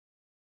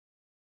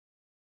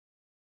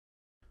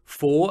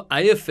4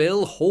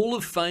 AFL Hall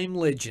of Fame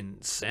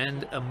legends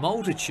and a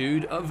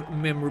multitude of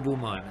memorable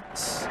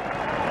moments.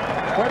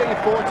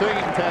 2014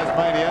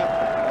 Tasmania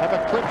have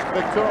eclipsed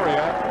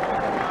Victoria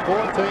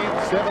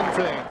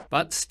 14-17.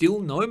 But still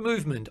no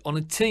movement on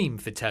a team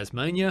for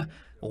Tasmania,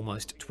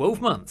 almost 12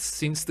 months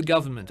since the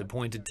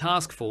government-appointed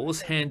task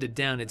force handed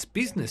down its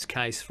business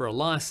case for a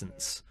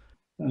licence.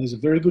 There's a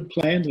very good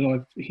plan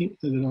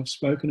that I've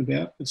spoken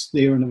about. It's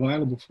there and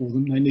available for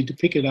them. They need to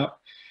pick it up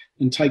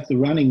and take the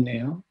running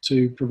now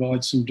to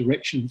provide some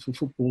direction for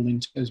football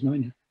in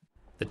Tasmania.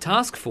 The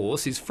task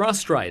force is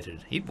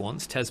frustrated. It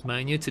wants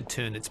Tasmania to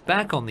turn its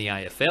back on the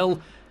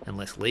AFL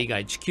unless League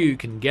HQ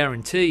can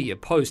guarantee a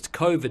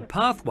post-COVID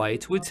pathway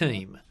to a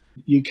team.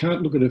 You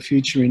can't look at a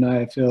future in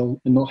AFL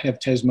and not have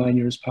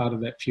Tasmania as part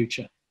of that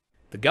future.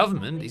 The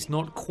government is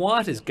not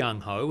quite as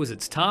gung-ho as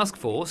its task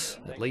force,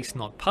 at least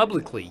not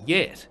publicly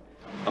yet.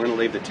 I'm going to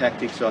leave the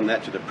tactics on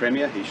that to the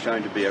Premier. He's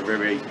shown to be a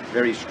very,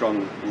 very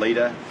strong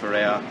leader for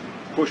our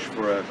push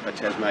for a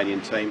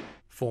Tasmanian team.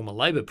 Former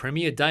Labor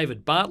Premier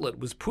David Bartlett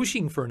was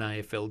pushing for an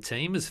AFL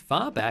team as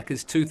far back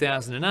as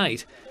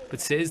 2008,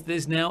 but says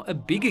there's now a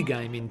bigger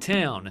game in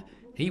town.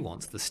 He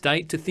wants the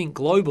state to think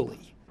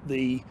globally.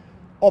 The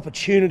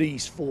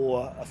opportunities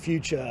for a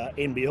future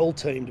NBL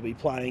team to be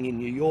playing in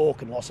New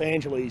York and Los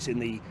Angeles in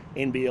the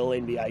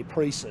NBL-NBA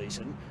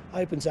pre-season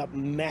opens up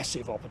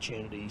massive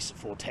opportunities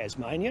for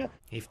Tasmania.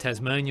 If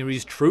Tasmania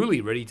is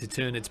truly ready to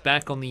turn its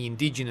back on the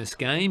Indigenous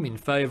game in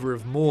favour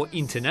of more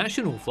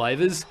international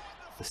flavours,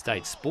 the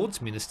state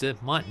sports minister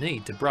might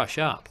need to brush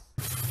up.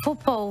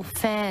 Football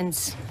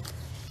fans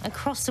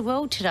across the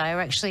world today are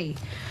actually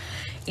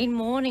in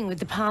mourning with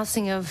the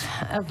passing of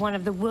one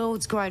of the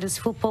world's greatest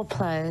football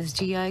players,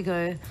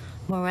 Diego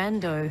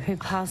Morando, who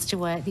passed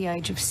away at the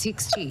age of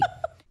 60.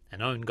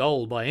 An own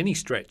goal by any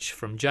stretch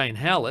from Jane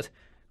Howlett.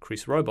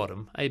 Chris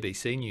Rowbottom,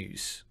 ABC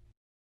News.